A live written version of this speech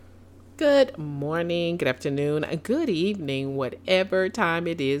Good morning, good afternoon, good evening, whatever time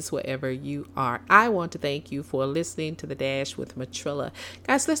it is, wherever you are. I want to thank you for listening to The Dash with Matrilla.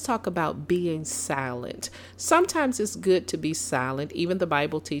 Guys, let's talk about being silent. Sometimes it's good to be silent. Even the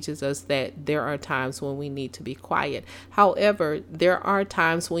Bible teaches us that there are times when we need to be quiet. However, there are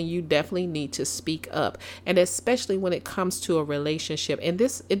times when you definitely need to speak up, and especially when it comes to a relationship. And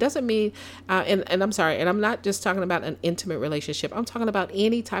this, it doesn't mean, and I'm sorry, and I'm not just talking about an intimate relationship. I'm talking about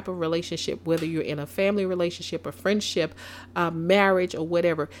any type of relationship, whether you're in a family relationship, a friendship, marriage, or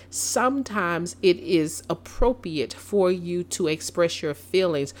whatever. Sometimes it is appropriate for you to express your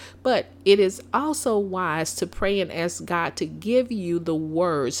feelings, but it is also wise to pray and ask God to give you the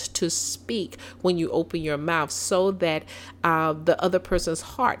words to speak when you open your mouth, so that the other person's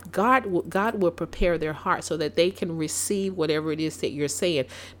heart, God will prepare their heart so that they can receive whatever it is that you're saying.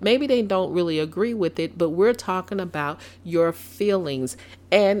 Maybe they don't really agree with it, but we're talking about your feelings.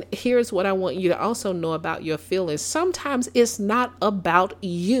 And here's what I want you to also know about your feelings. Sometimes it's not about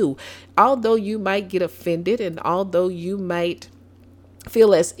you. Although you might get offended, and although you might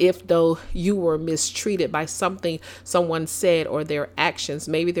feel as if though you were mistreated by something someone said or their actions,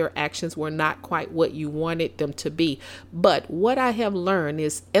 maybe their actions were not quite what you wanted them to be. But what I have learned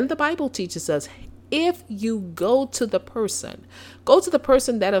is, and the Bible teaches us, if you go to the person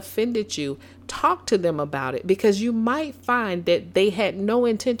that offended you, talk to them about it, because you might find that they had no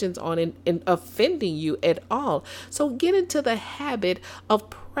intentions on in offending you at all. So get into the habit of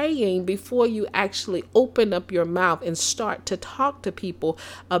praying before you actually open up your mouth and start to talk to people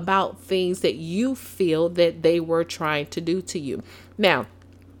about things that you feel that they were trying to do to you. Now,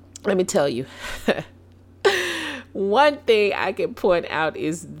 let me tell you, one thing I can point out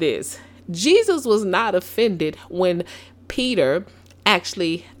is this. Jesus was not offended when Peter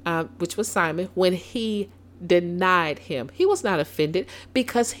actually, which was Simon, when he denied him. He was not offended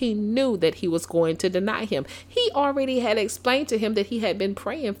because he knew that he was going to deny him. He already had explained to him that he had been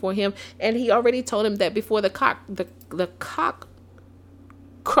praying for him, and he already told him that before the cock,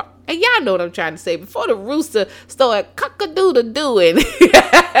 and y'all know what I'm trying to say, before the rooster started cock-a-doodle-dooing,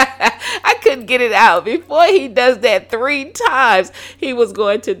 I couldn't get it out. Before he does that 3 times, he was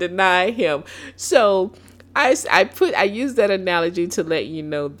going to deny him. So I use that analogy to let you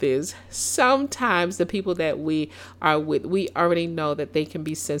know this. Sometimes the people that we are with, we already know that they can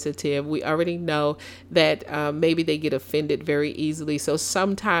be sensitive. We already know that maybe they get offended very easily. So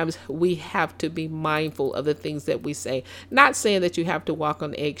sometimes we have to be mindful of the things that we say. Not saying that you have to walk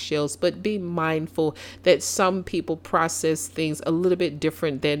on eggshells, but be mindful that some people process things a little bit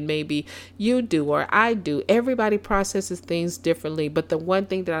different than maybe you do or I do. Everybody processes things differently. But the one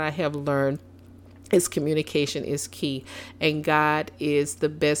thing that I have learned is communication is key, and God is the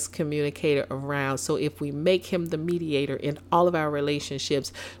best communicator around. So if we make him the mediator in all of our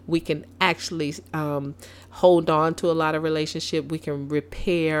relationships, we can actually hold on to a lot of relationship. We can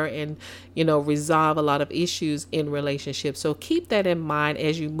repair and, resolve a lot of issues in relationships. So keep that in mind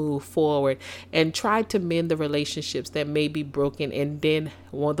as you move forward, and try to mend the relationships that may be broken. And then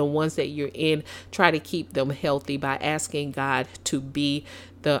the ones that you're in, try to keep them healthy by asking God to be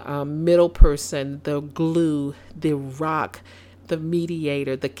the middle person, the glue, the rock, the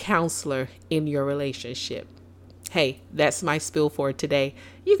mediator, the counselor in your relationship. Hey, that's my spiel for today.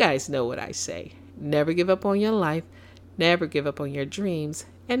 You guys know what I say. Never give up on your life, never give up on your dreams,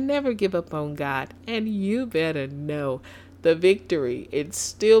 and never give up on God. And you better know the victory, it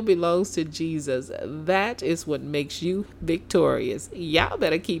still belongs to Jesus. That is what makes you victorious. Y'all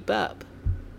better keep up.